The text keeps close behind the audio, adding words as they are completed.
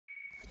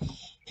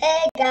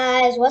Hey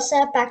guys, what's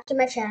up? Back to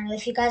my channel.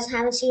 If you guys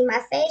haven't seen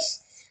my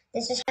face,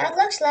 this is how it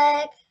looks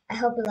like. I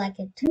hope you like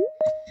it.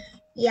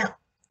 Yeah.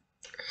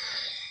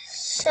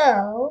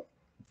 So,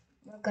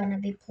 we're gonna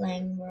be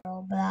playing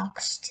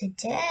Roblox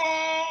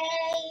today.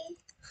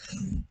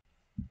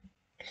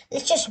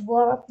 Let's just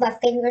warm up my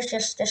fingers,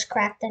 just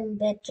crack them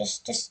a bit,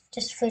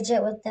 just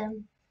fidget with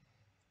them.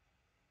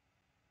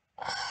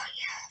 Oh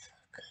yeah.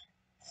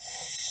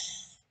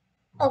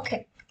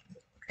 Okay.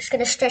 Just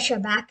gonna stretch your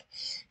back.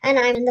 And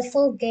I'm in the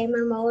full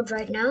gamer mode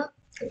right now.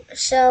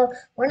 So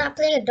we're not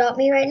playing Adopt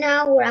Me right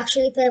now. We're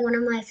actually playing one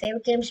of my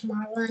favorite games,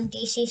 Marvel and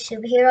DC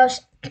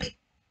superheroes.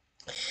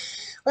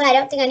 Well, I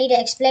don't think I need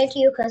to explain to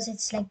you because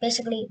it's like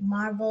basically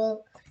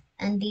Marvel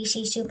and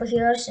DC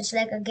superheroes. It's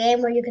like a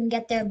game where you can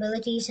get their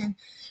abilities and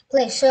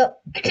play. So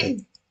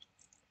I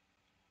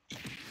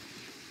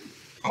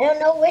don't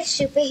know which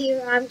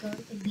superhero I'm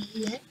going to be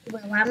yet.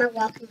 Well, why am I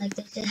walking like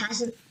this? It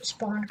hasn't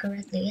spawned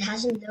correctly. It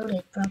hasn't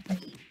loaded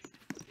properly.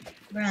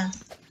 Bruh.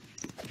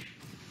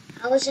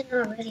 How is it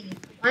not ready?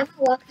 Why am I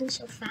walking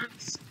so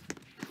fast?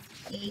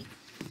 Yay.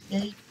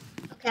 Yay.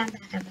 Okay, I'm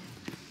back.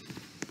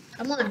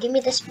 Come on, give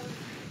me the spawn.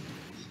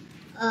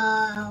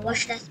 What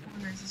should I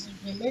spawn as? Is a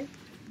villain?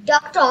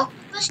 Dr.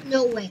 Octopus?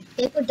 No way.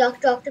 They put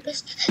Dr.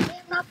 Octopus. They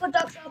have not put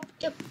Dr.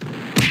 Octopus.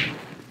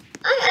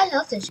 I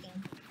love this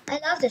game. I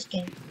love this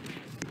game.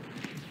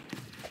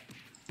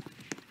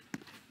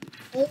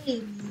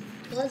 Holy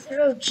mother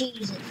of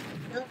Jesus.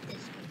 I love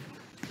this game.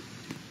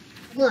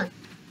 Come on.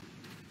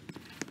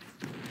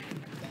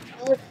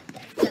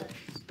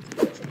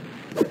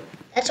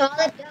 That's all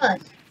that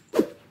does.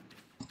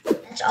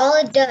 That's all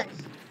it does. That's all it does.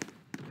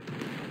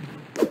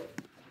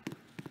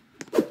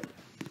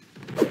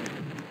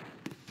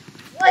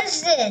 What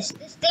is this?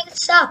 This thing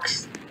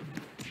sucks.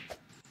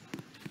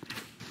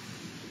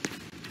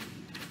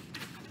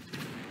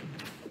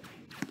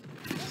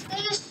 This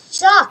thing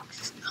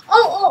sucks.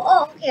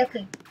 Oh,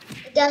 okay.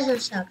 It doesn't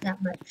suck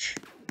that much.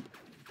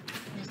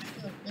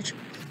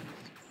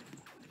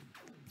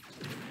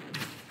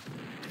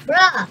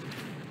 Bruh.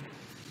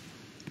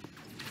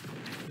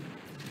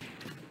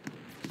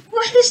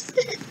 What is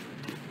this?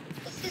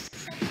 This is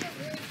such a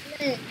weird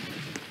thing.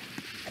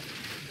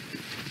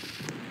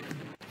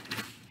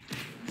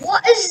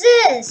 What is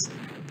this?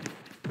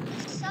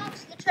 This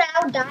sucks. Literally,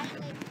 I'll die in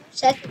like 2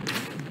 seconds.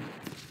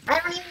 I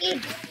don't even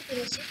need to do anything.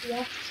 It's just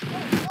walk.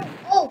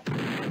 Oh.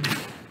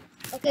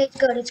 Okay, it's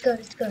good. I don't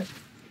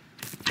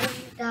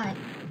need to die.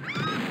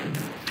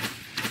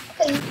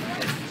 Okay, you know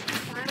what?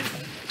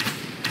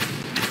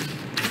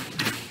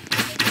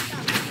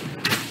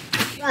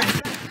 Run.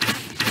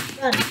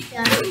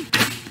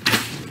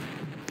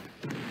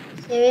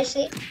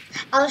 Seriously?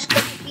 I was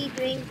going to be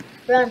doing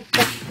run.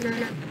 No.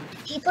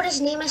 He put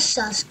his name as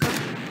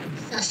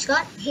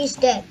Suscott? He's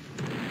dead.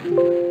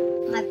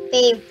 My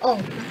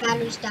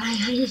battery's dying.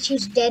 I need to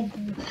choose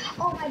Deadpool.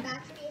 Oh, my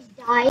battery is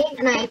dying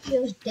and I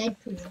chose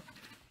Deadpool.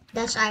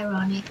 That's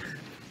ironic.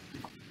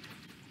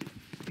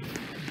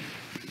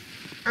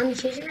 I'm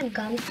choosing a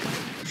gun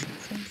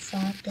from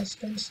far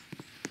distance.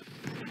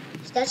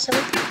 Is that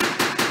something?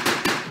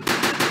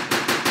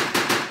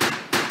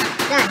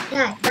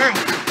 Die.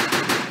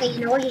 Okay, you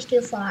know what? He's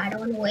too far. I don't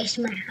want to waste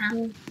my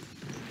ammo.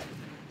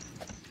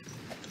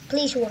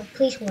 Please work.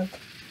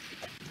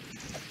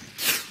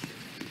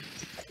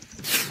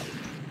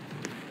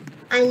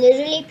 I'm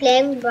literally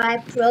playing by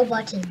pro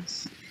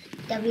buttons.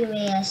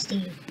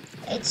 WASD.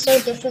 It's so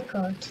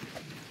difficult.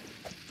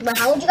 But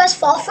how would you guys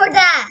fall for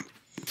that?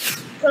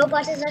 Pro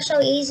buttons are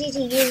so easy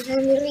to use. I'm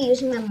literally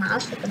using my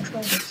mouse to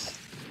control this.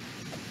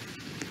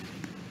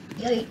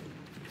 Yo.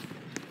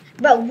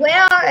 Bro,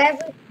 where are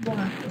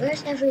everyone?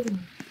 Where's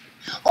everyone?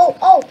 Oh.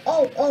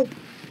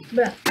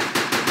 Bro.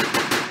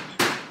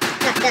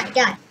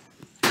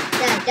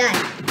 Die.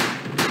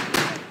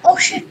 Oh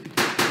shit.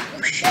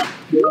 Die.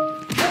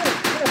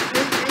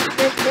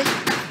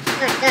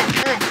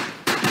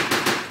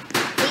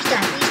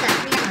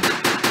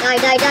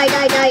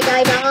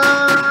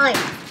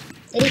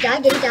 Please die.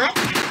 Did he die?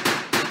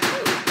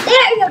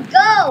 There you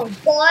go,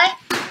 boy.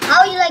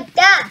 How you like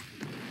that?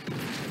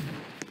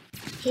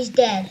 He's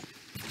dead.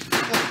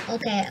 Oh,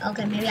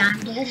 okay, maybe I'm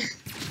dead.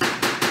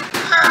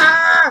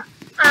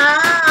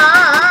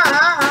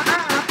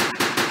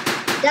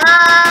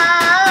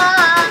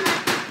 Die!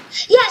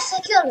 Yes, I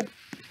killed him.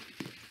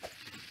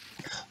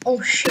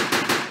 Oh shit.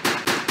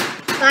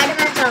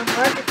 Spider-Man's are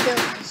hard to kill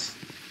this.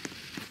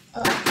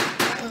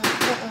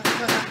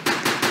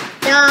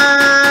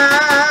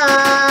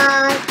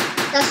 Die!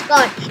 That's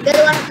God. You're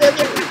the one who killed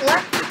me before?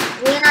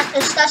 We're not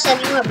discuss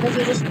anymore because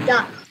you just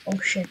died. Oh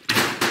shit.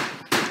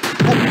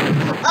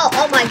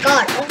 Oh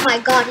my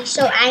god, he's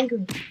so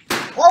angry.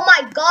 Oh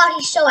my god,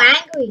 he's so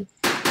angry.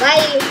 Why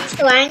are you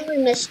so angry,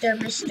 Mr.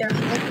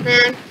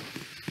 Hulkman?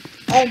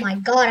 Oh my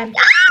god, I'm...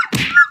 Ah!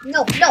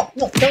 No,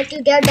 don't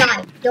you dare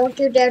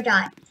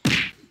die.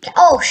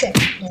 Oh shit.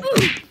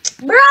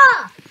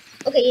 Bruh!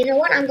 Okay, you know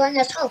what? I'm going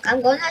as Hulk.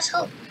 I'm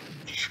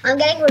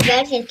getting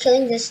revenge and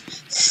killing this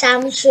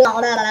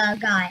Samsung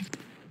guy.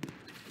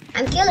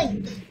 I'm killing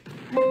him.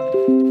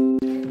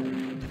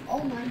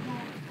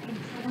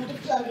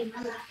 in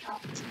my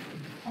laptop.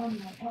 Oh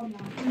no,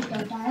 please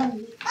don't die on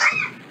me.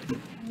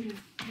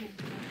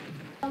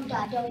 Don't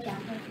die, don't die,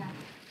 don't die.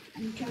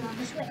 Let me turn off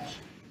the switch.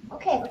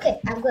 Okay,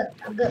 I'm good,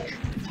 I'm good.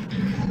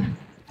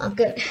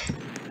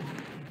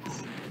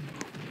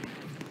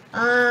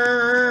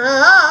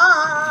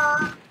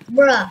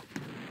 Bruh,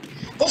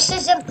 this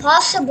is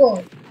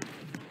impossible.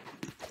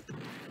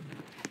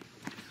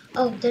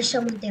 Oh, there's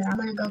someone there. I'm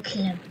gonna go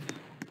kill him.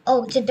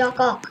 Oh, it's a Doc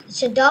Ock.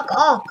 It's a Doc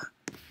Ock.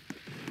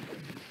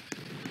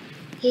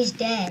 He's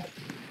dead.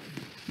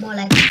 More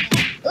like dead.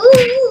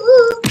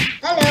 Ooh,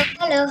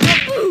 hello.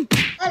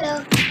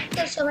 I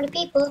killed so many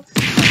people.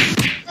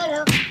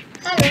 Hello.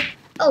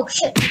 Oh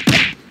shit.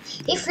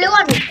 He flew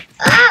on me.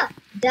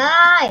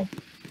 Die.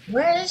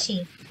 Where is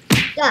he?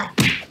 Die.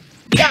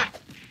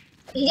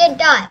 He didn't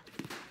die.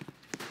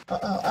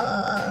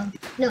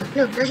 No,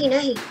 not he.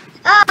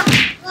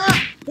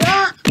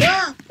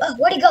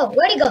 Where'd he go?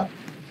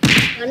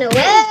 Run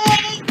away.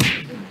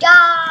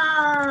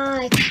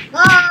 Die.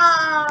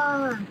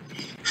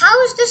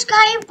 How is this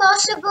guy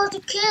impossible to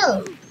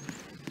kill?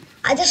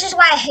 This is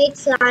why I hate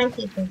flying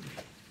people.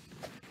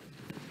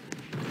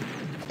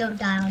 Don't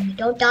die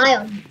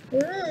on me.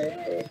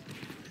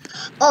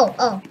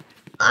 Oh.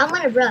 I'm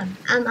gonna run.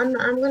 I'm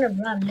gonna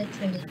run,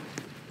 literally.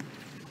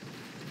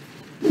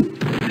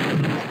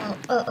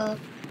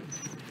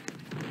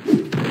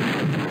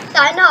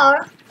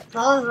 Sayonara.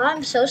 Oh,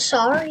 I'm so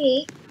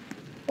sorry.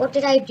 What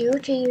did I do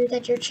to you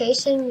that you're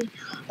chasing me?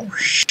 Oh,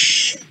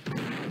 shit.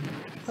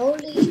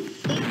 Holy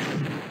shit.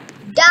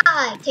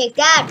 Die. Take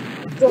that.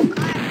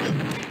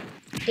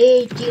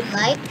 Did you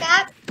like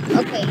that?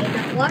 Okay,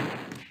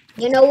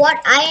 you know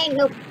what? I ain't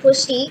no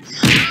pussy.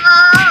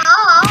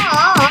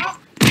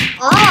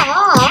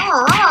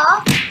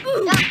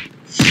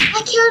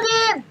 I killed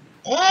him.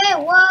 Hey,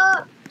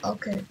 what?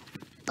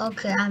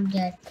 Okay, I'm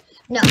dead.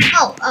 No.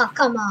 Oh,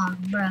 come on,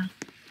 bruh.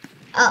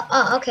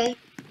 Okay.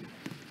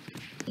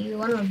 You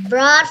wanna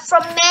run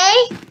from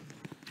me?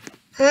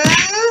 Huh?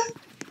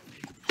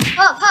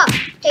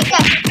 Take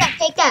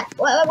that.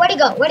 Where'd he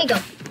go? Take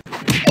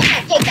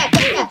that.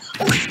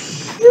 Oh,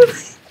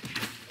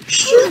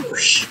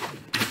 shoosh.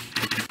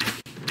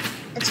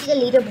 Let's see the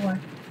leaderboard.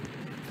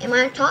 Am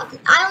I on top?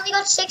 I only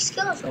got 6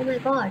 kills. Oh my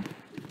god.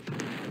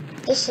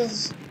 This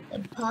is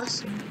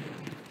impossible.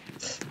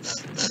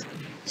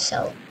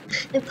 So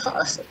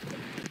impossible.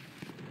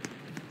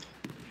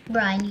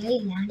 Bro, I nearly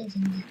landed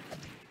in there.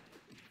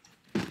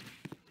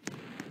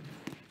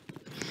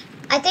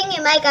 I think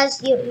you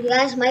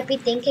guys might be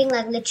thinking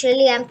like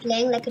literally I'm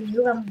playing like a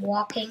noob, I'm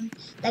walking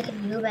like a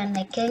noob and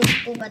like killing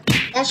people, but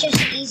that's just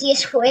the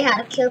easiest way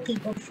how to kill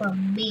people for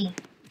me.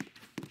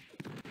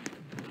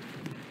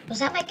 Was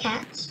that my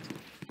cats?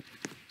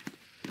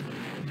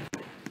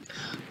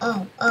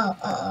 Oh.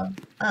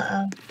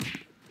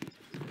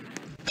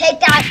 Take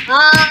that!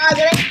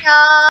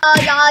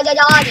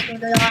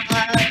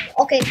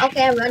 Okay,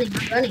 I'm running.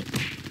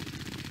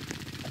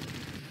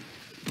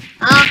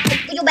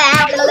 You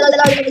back. I'm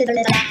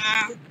gonna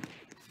die.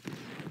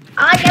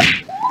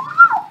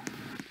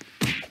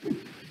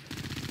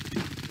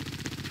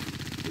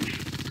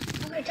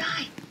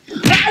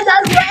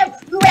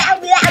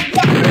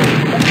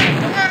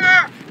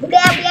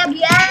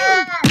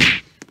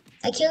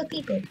 I kill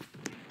people.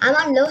 I'm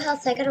on low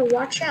health, I gotta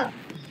watch out.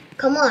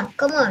 Come on.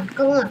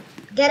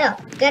 Get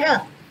up.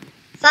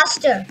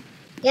 Faster.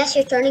 Yes,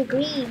 you're turning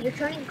green.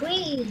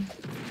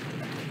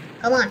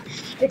 Come on.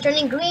 You're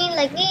turning green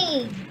like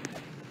me.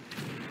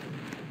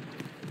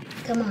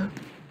 Come on.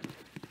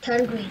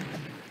 Turn green.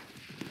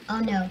 Oh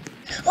no.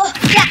 Oh,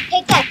 yeah,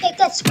 take that,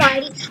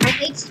 Spidey. I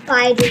hate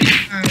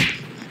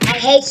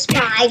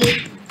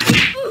Spidey.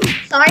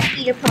 Sorry,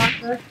 Peter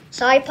Parker.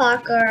 Sorry,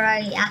 Parker,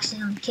 I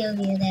accidentally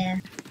killed you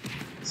there.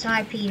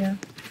 Sorry, Peter.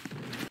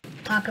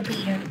 Parker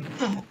Peter.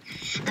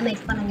 I made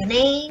fun of your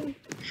name.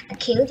 I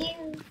killed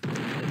you.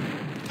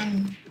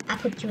 And I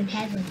put you in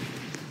heaven.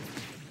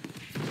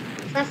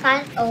 If I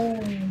find...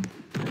 Oh,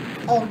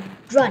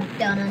 run.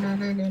 I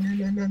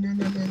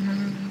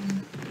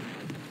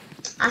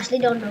actually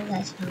don't know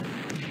that song.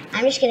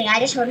 I'm just kidding. I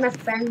just heard my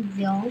friend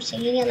Vio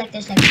singing it like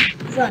this, like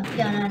run.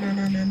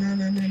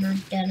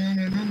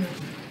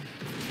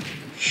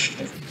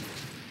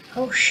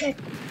 Oh shit.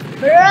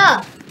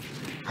 Bruh!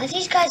 Are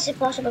these guys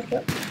impossible to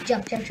kill?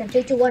 Jump.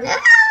 3, 2, 1. I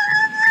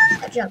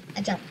jump.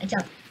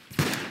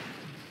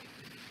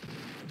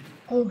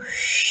 Oh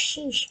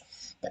sheesh.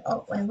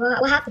 Oh wait,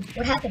 what happened?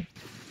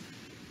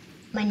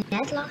 My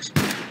net lost?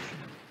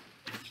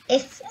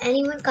 If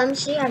anyone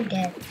comes here, I'm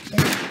dead.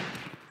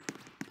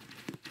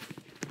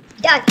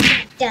 Die! I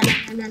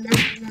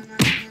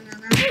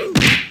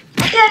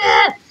got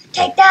it!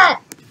 Take that!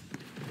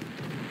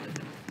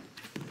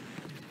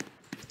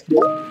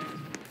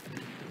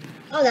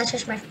 Oh, that's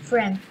just my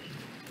friend.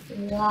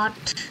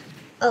 What?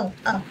 Oh.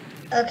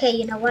 Okay,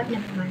 you know what?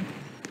 Never mind.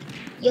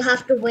 You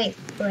have to wait,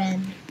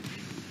 friend.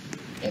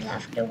 You'll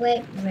have to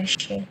wait,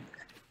 Rishi.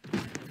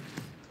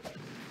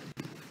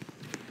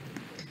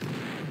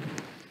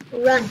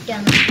 Run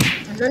down.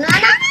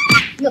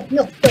 No.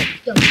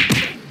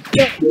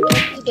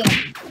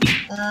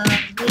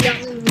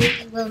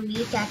 will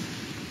meet at...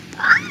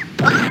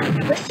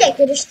 Rishik,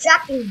 you're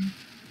distracting me.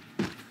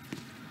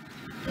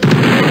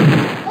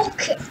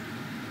 Okay.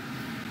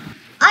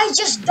 I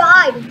just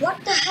died.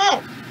 What the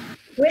heck?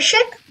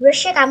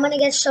 Rishik, I'm gonna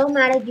get so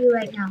mad at you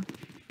right now.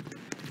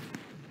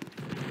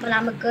 But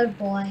I'm a good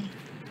boy.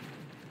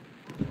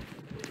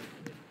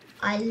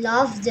 I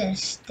love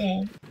this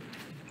thing.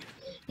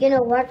 You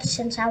know what?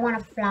 Since I want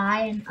to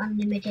fly and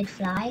unlimited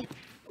fly,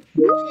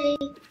 okay,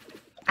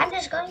 I'm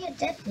just going to get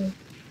Deadpool.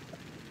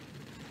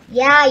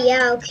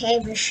 Yeah, okay,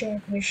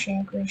 Rishik.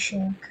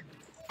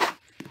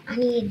 I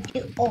need to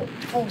do. Oh.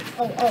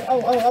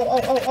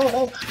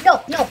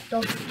 No,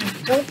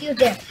 don't you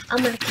dare.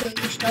 I'm gonna kill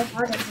you so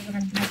hard that you're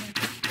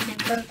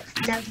gonna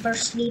never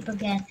sleep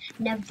again.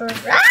 Never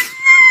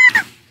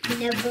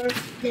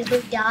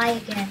die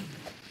again.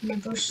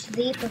 Never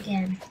sleep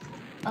again.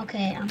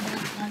 Okay, I'm going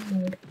fun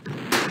mode.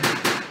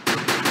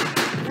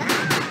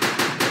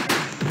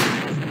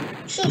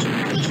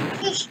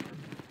 Sheesh.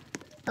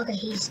 Okay,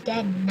 he's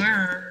dead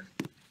now.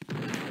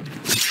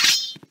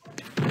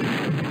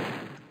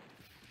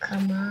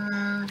 Come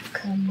on.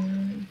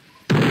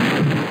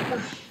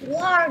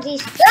 What are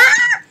these? Take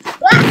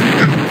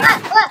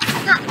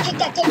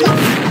that.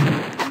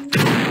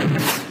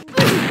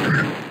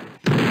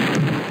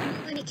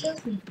 Nobody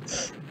kills me.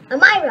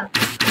 Amira,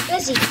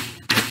 Lizzie.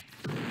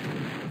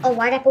 Oh,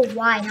 why'd I put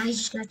Y? Now he's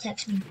just gonna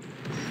text me.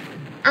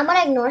 I'm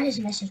gonna ignore his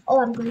message. Oh,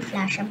 I'm going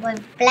flash. I'm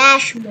going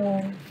flash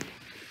mode.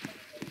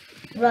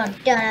 Run.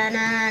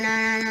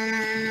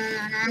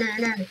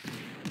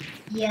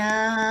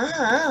 Yeah.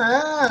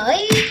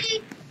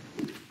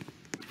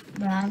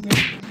 Bro, I'm gonna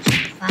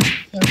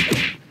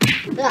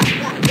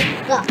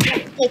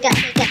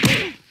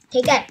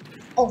Take that.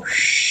 Oh,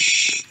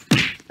 shh.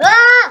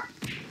 Ah!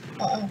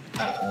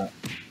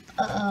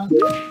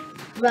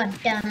 Run.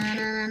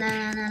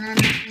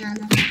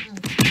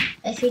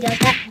 If he does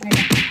that, I'm gonna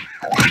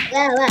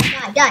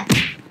die.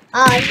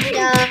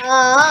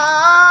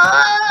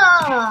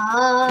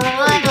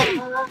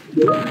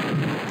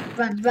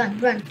 Run.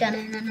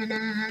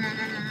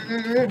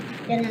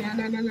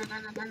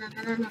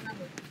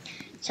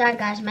 Sorry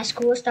guys, my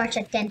school starts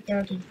at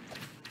 10:30.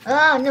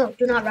 Oh no,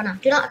 do not run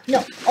out.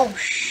 No. Oh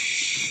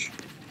shh.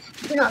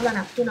 Do not run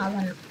out.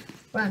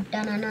 Run.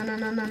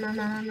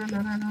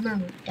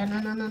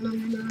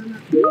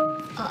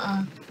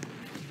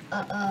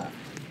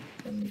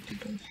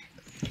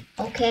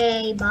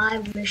 Okay, bye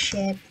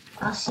Rishik.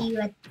 I'll see you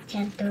at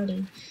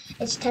 10:30.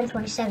 It's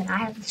 10:27. I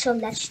have so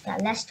less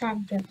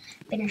time to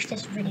finish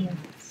this video.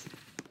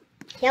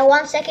 Yeah,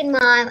 1 second,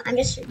 Mom. I'm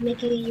just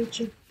making a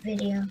YouTube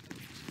video.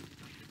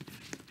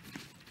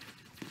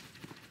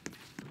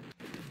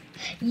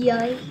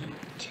 Yay.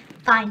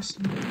 Find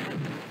someone.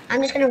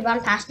 I'm just gonna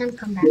run past them and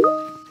come back.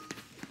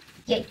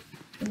 Yay.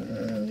 I'm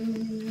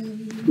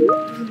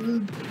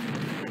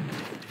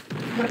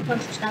gonna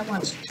punch this guy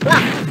once. Wow.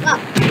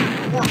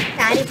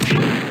 Daddy.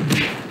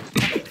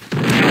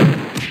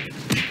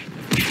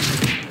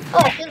 Oh,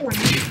 I killed one.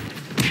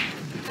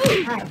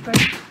 Alright,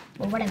 first.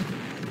 Well, whatever.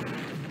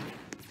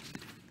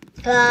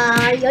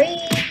 Yay.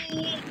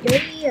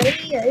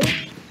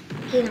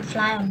 He's gonna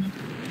fly on me.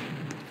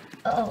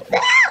 Uh-oh.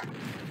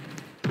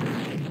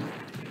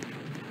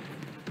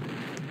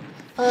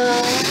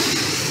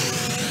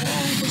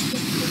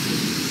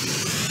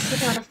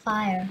 Put out a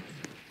fire.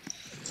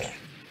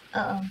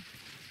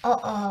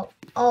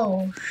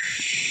 Oh,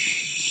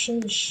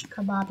 sheesh,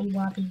 kababi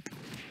wobby.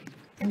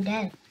 I'm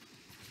dead.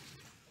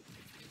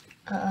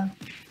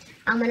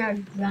 I'm gonna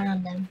run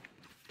on them.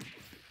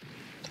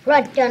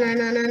 Run! Yay!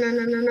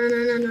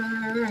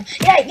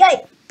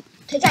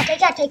 Take that!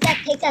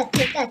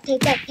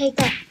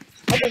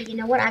 Okay, you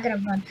know what? I gotta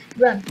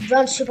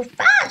run super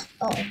fast!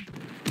 Oh.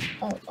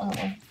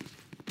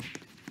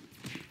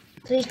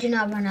 Please do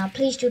not run out.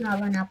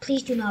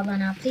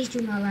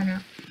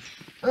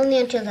 Only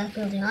until that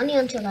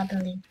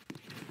building.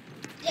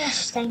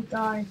 Yes, thank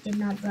God it did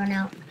not run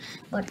out.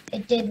 But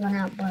it did run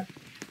out, but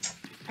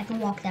I can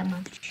walk that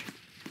much.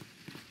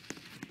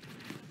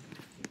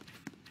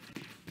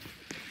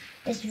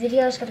 This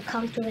video is going to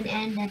come to an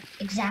end at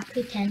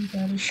exactly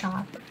 10:30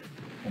 sharp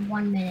in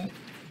 1 minute.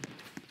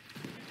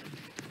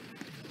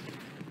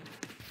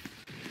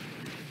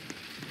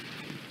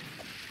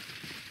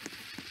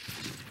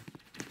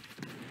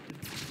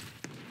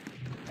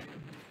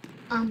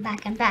 I'm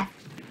back.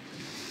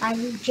 I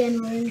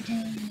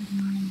regenerated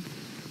mine.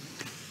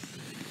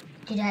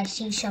 Did I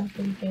see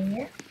something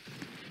there?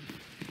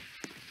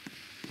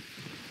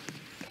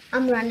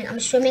 I'm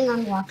swimming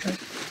on water.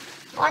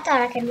 Oh, I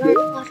thought I could run in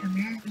water,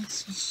 man.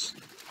 This is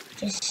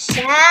just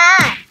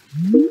sad.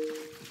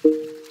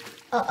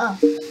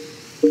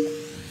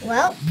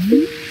 Well,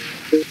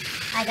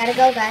 I gotta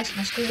go, guys.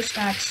 My school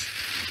starts.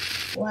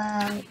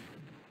 Well,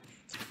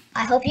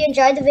 I hope you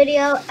enjoyed the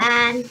video,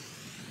 and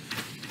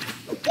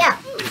yeah,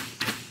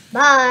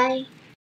 bye.